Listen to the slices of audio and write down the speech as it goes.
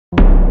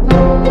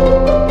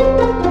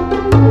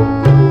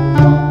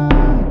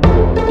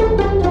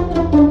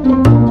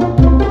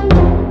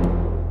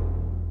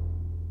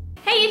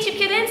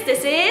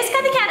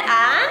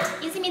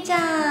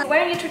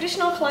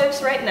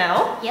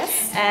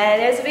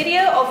There's a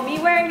video of me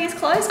wearing these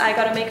clothes. I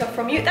got a makeup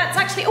from you. That's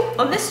actually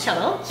on this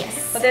channel.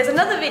 Yes. But there's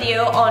another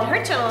video on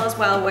her channel as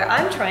well where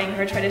I'm trying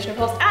her traditional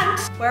clothes and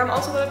where I'm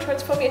also going to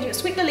transform you into a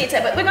sweet Lolita.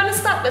 But we're going to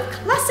start with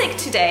classic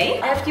today.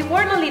 Have you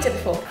worn Lolita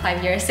before?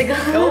 5 years ago.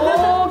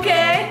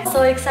 Okay.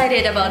 So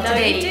excited about Now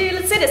today. you do.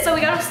 Let's do this. So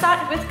we're going to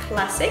start with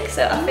classic.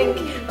 So I think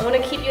I'm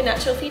going to keep your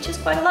natural features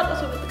quite a lot.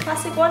 Also with the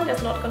classic one,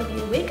 there's not going to be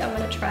a wig. I'm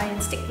going to try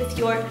and stick with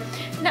your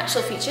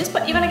natural features,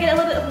 but you're going to get a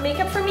little bit of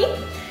makeup from me.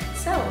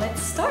 So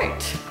let's start.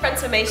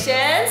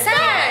 Transformation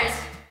start!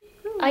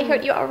 I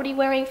heard you're already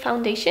wearing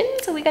foundation,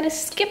 so we're going to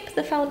skip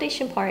the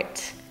foundation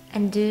part.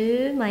 And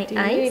do my eyes.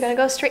 You're going to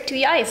go straight to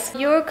the eyes.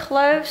 Your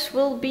clothes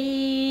will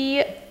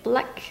be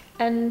black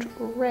and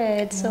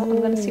red, so I'm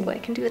going to see what I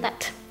can do with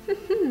that.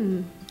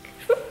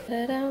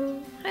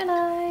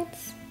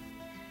 Highlights.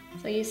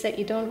 So you said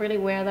you don't really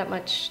wear that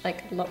much,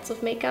 like lots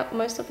of makeup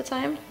most of the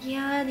time?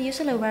 Yeah, I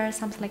usually wear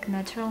something like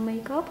natural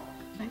makeup.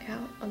 Like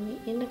out on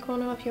the inner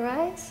corner of your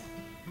eyes.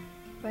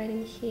 Right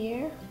in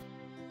here.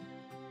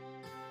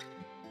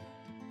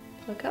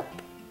 Look up.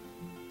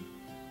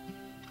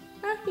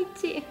 Ah,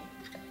 itchy.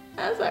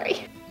 I'm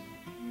sorry.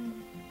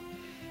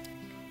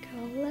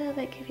 Go a little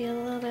bit, give you a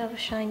little bit of a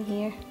shine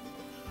here.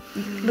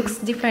 Looks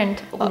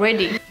different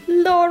already.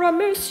 Laura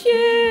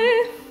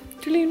Mercier!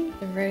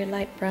 A very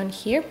light brown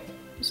here.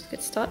 Just a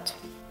good start.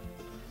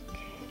 Okay,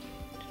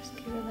 just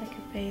give it like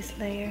a base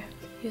layer.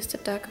 Use the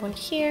dark one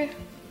here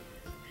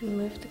and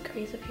move the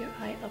crease of your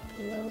eye up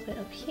a little bit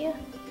up here.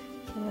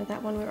 And with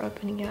that one, we're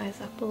opening your eyes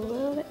up a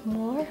little bit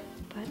more.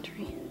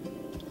 Battery.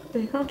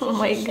 Oh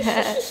my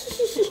god.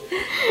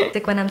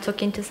 Like when I'm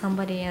talking to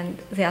somebody and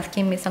they're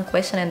asking me some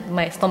question and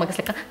my stomach is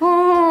like,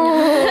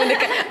 oh,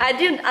 like, I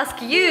didn't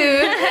ask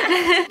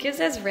you. Because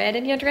there's red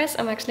in your dress,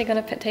 I'm actually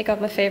gonna take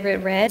out my favorite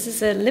red. This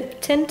is a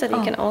lip tint that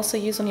you can also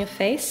use on your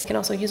face. You can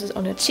also use it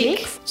on your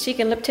cheeks. Cheek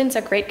and lip tints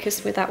are great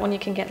because with that one you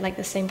can get like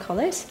the same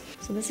colors.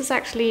 So this is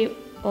actually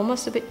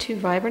almost a bit too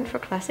vibrant for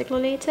classic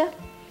Lolita,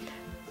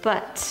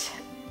 but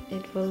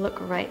it will look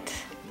right.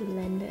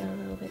 Blend it a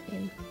little bit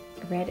in.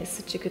 Red is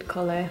such a good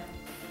color.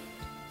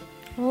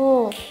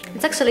 Oh,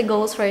 it actually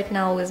goes right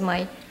now with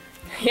my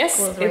yes,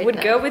 clothes it right would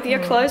now. go with your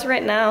clothes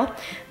right now.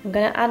 I'm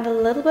gonna add a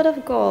little bit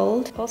of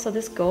gold. Also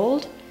this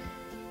gold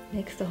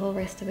makes the whole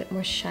rest a bit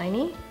more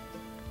shiny.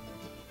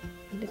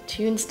 And it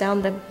tunes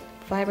down the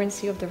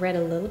vibrancy of the red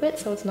a little bit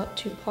so it's not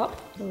too pop.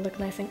 It'll look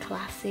nice and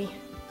classy.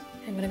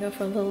 I'm gonna go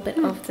for a little bit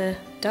of the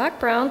dark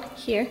brown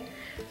here,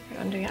 right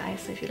under your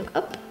eyes. So if you look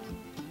up,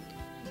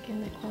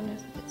 again the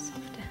corners a bit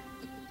softer.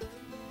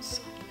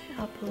 Soften it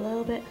up a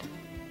little bit.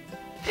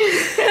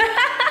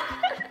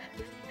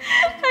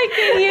 I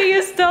can hear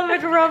your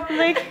stomach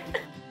rumbling.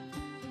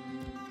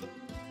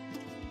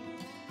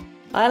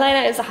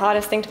 Eyeliner is the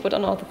hardest thing to put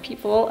on other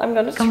people. I'm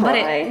gonna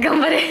try.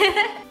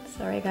 Ganbare.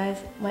 Sorry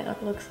guys, might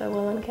not look so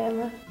well on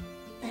camera.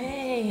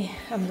 Hey,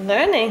 I'm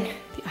learning.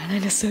 The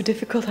eyeliner is so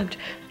difficult. I'm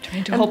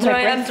trying to hold my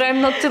breath. I'm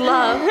trying not to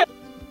laugh.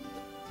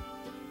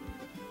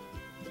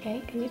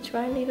 Okay, can you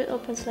try and leave it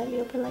open, slightly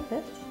open like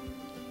this?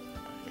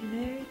 Be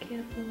very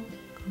careful.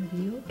 Gonna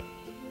be okay.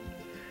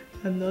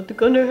 I'm not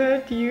gonna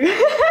hurt you.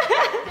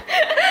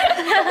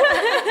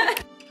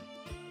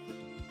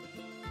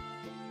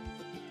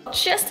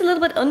 Just a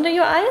little bit under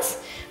your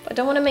eyes, but I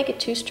don't want to make it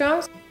too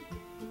strong.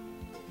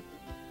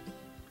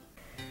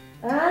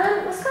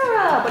 And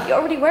mascara, but you're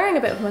already wearing a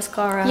bit of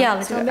mascara. Yeah,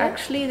 so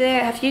actually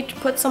there. Have you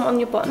put some on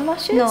your bottom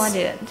lashes? No, I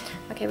didn't.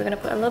 Okay, we're gonna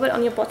put a little bit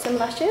on your bottom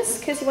lashes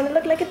because you want to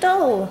look like a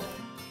doll.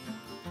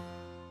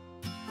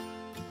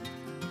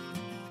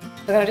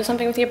 We're gonna do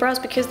something with your brows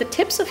because the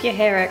tips of your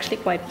hair are actually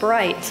quite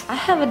bright. I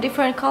have a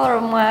different color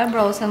of my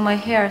eyebrows and my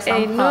hair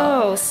somehow. I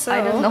know, so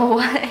I don't know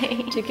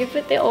why. to give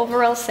it the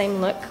overall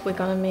same look, we're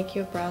gonna make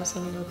your brows a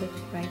little bit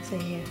brighter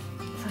here.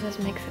 So this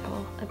makes it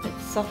all a bit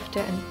softer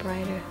and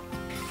brighter.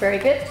 Very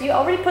good. You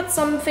already put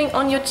something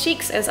on your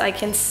cheeks as I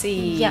can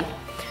see. Yeah.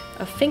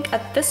 I think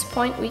at this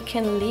point we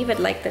can leave it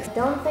like this. I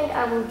don't think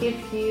I will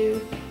give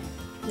you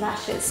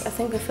lashes. I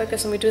think we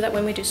focus and we do that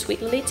when we do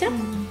Sweet Lolita.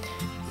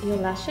 Your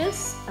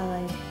lashes are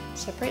like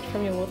separate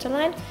from your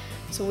waterline.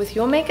 So with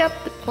your makeup,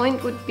 the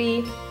point would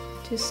be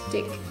to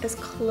stick as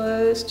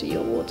close to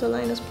your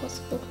waterline as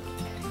possible.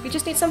 You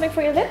just need something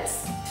for your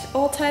lips.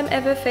 All-time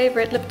ever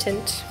favorite lip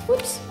tint.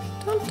 Whoops,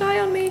 don't die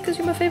on me because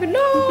you're my favorite.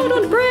 No,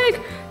 don't break.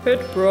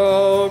 It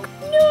broke.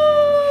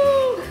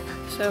 No.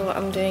 So what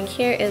I'm doing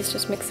here is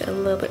just mix it a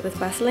little bit with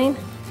Vaseline.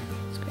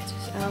 Scratch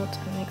this out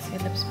and makes your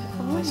lips a bit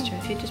more moisture.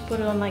 If you just put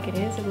it on like it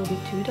is, it will be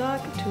too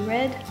dark, too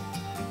red.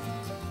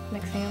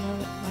 Mixing a little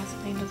bit of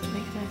Vaseline doesn't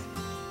make nice.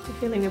 You're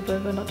feeling a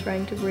bit of not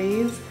trying to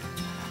breathe.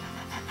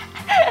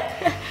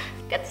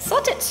 Get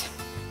sorted.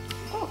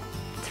 Oh,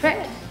 it's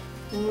red.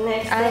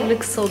 Next I thing.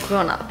 look so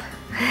grown up.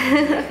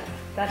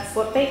 That's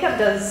what makeup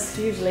does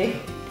usually.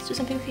 Let's do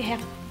something with your hair.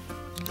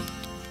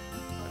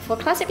 For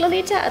classic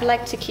Lolita, I'd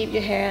like to keep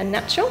your hair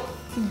natural.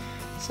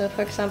 So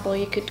for example,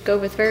 you could go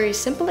with very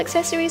simple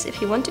accessories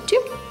if you wanted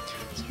to.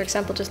 So for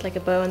example, just like a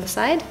bow on the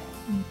side.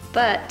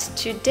 But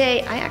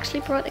today I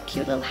actually brought a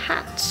cute little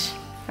hat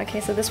Okay,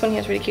 so this one here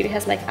is really cute. It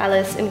has like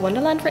Alice in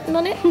Wonderland written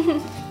on it.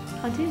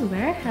 How do you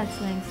wear hats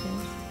like this?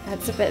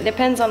 That's a bit,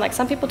 depends on, like,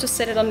 some people just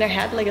sit it on their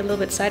head like a little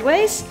bit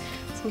sideways.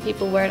 Some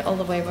people wear it all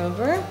the way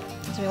over.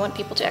 So we want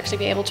people to actually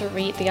be able to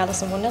read the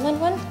Alice in Wonderland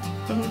one.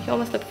 You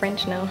almost look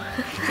French now.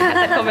 We had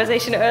that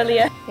conversation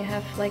earlier. We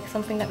have like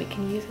something that we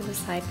can use as a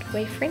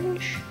sideway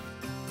fringe.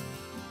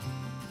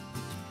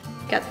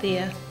 Got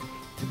the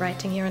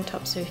writing here on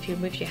top, so if you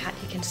move your hat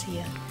you can see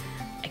your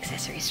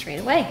accessory straight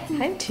away.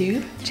 Time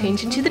to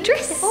change into the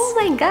dress. Oh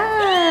my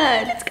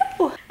god! Let's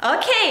go!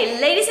 Okay,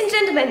 ladies and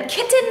gentlemen,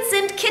 kittens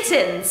and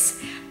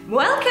kittens,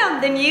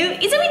 welcome the new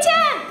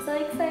IzumiChyan! So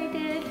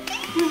excited!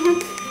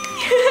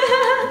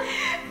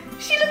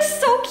 She looks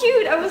so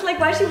cute. I was like,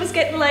 while she was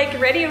getting like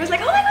ready, I was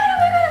like, oh my god, oh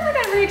my god, oh my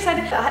god, I'm very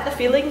excited. I had the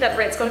feeling that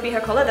red's gonna be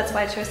her color, that's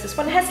why I chose this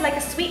one. It has like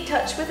a sweet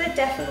touch with it.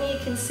 Definitely you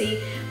can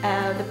see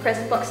the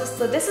present boxes.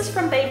 So this is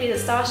from Baby, the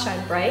Stars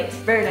Shine Bright.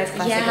 Very nice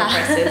classical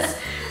presses.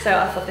 So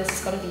I thought this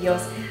is gonna be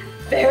yours.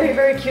 Very,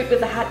 very cute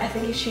with the hat. I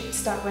think you should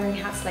start wearing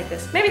hats like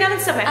this. Maybe not in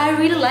summer. I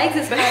really like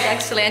this hat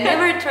actually. I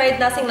never tried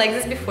nothing like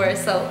this before,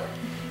 so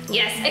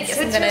yes, it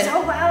suits you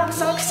so well. I'm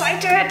so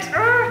excited.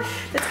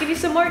 Let's give you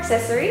some more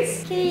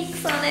accessories.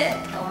 Cakes on it.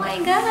 Oh my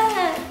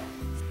god.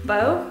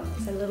 Bow.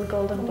 It's a little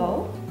golden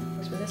bow.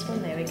 Goes with this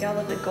one. There we go. A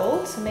little bit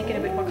gold, so make it a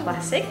bit more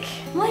classic.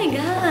 Oh my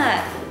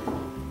god.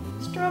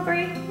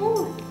 Strawberry.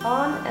 Ooh,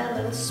 on a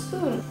little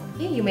spoon.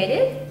 Yeah, you made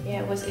it?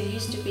 Yeah, it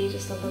used to be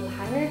just a little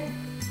hanger.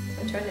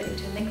 I turned it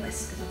into a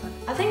necklace.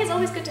 I think it's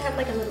always good to have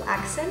like a little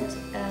accent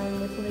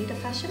with Lolita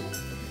fashion.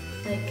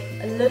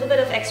 Like a little bit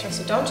of extra,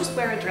 so don't just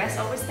wear a dress.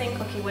 Always think,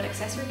 okay, what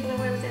accessory can I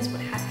wear with this?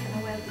 What hat can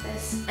I wear with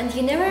this? And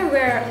you never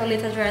wear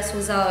Lolita dress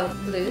without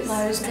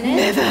blouse, isn't it?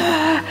 Never!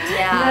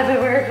 Yeah. Never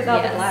wear it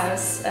without a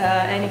blouse.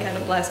 Any kind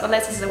of blouse,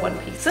 unless it's a one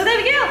piece. So there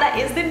we go, that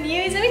is the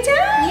new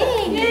IzumiChyan!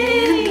 Yay!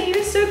 Yay!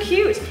 You're so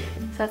cute!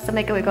 So that's the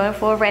makeup we're going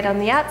for. Red on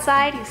the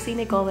outside, you've seen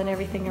it, gold and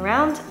everything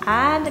around,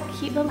 and a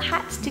cute little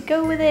hat to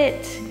go with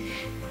it.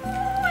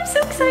 I'm so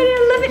excited,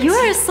 I love it! You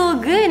are so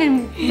good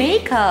in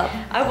makeup!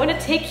 I want to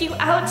take you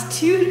out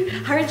to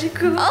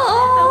Harajuku! Oh!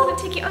 I want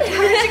to take you out to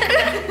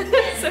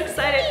Harajuku! I'm so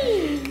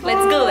excited!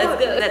 Let's go, let's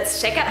go!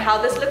 Let's check out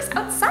how this looks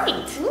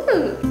outside!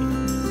 Ooh.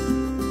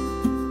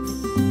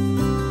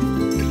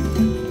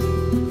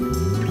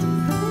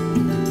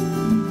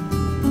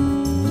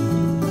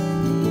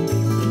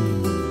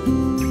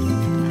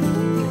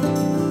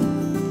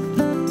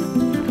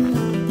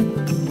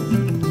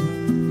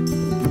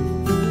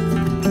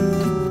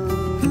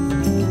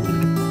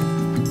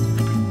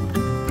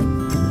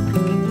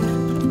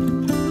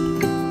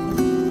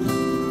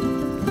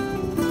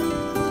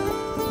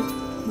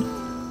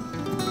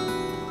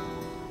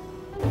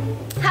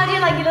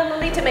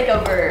 Lolita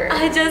Makeover.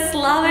 I just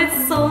love it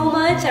so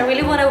much. I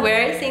really want to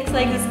wear things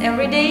like this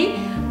every day,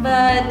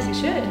 but you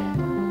should.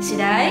 Should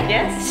I?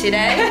 Yes. Should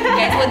I?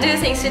 Guys, what do you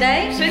think? Should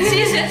I? Should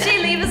she? Should she?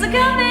 Leave us a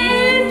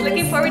comment.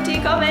 Looking forward to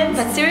your comments.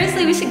 But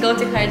seriously, we should go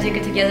to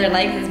Harajuku together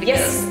like this because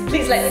yes,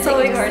 please let me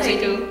so take you to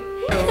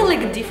Harajuku. I feel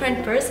like a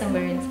different person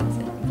wearing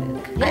something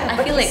like this. Yeah,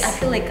 I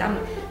feel like I'm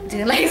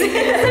doing like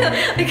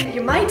this. Like,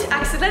 you might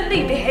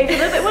accidentally behave a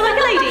little bit more like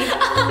a lady.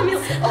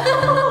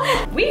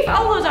 We've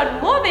also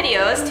done more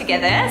videos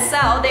together,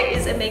 so there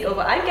is a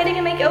makeover. I'm getting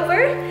a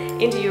makeover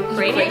into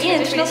Ukrainian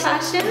traditional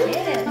fashion,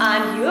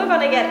 and you're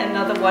gonna get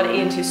another one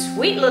into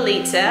Sweet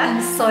Lolita.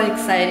 I'm so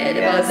excited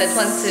about that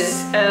one too.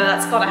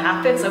 That's gonna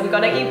happen, so we're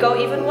gonna go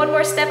even one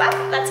more step up.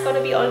 That's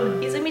gonna be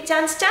on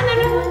IzumiChyan's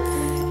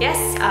channel. Yes,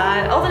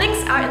 all the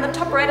links are in the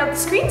top right of the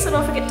screen, so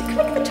don't forget to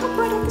click the top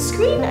right of the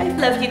screen. I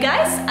love you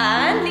guys,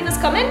 and leave us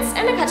comments,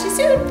 and I'll catch you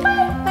soon.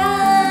 Bye!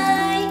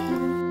 Bye!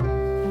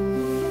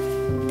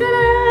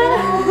 Ta-da!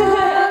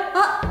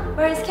 Oh,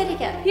 where is Cathy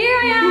Cat? Here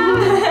I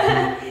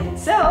am!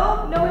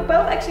 So, no, we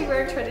both actually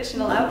wear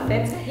traditional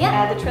outfits.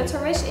 Yeah. The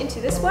transformation into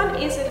this one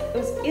is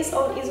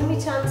on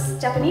IzumiChyan's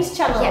Japanese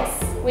channel.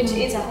 Yes. Which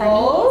is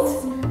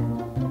called...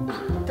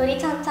 VicTori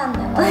Channel.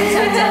 So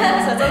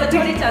it's on the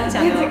VicTori channel. So,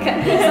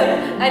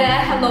 I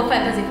have no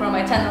fantasy for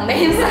my channel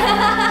names.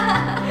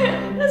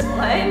 That's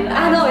fine.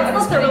 No, it's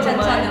not VicTori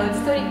Channel. It's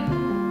Tori.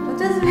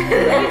 What is it?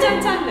 VicTori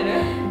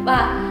channel.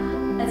 Well,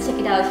 let's check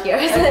it out here.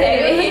 So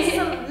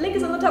okay, link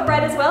is on the top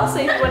right as well. So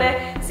if you want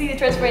to see the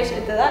transformation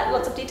into that,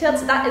 lots of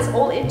details. That is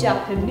all in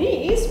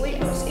Japanese. Wait,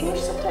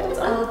 English subtitles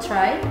on? I'll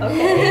try.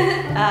 Okay.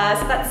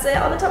 So that's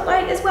on the top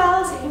right as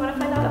well. So if you want to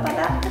find out about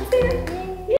that, it's there.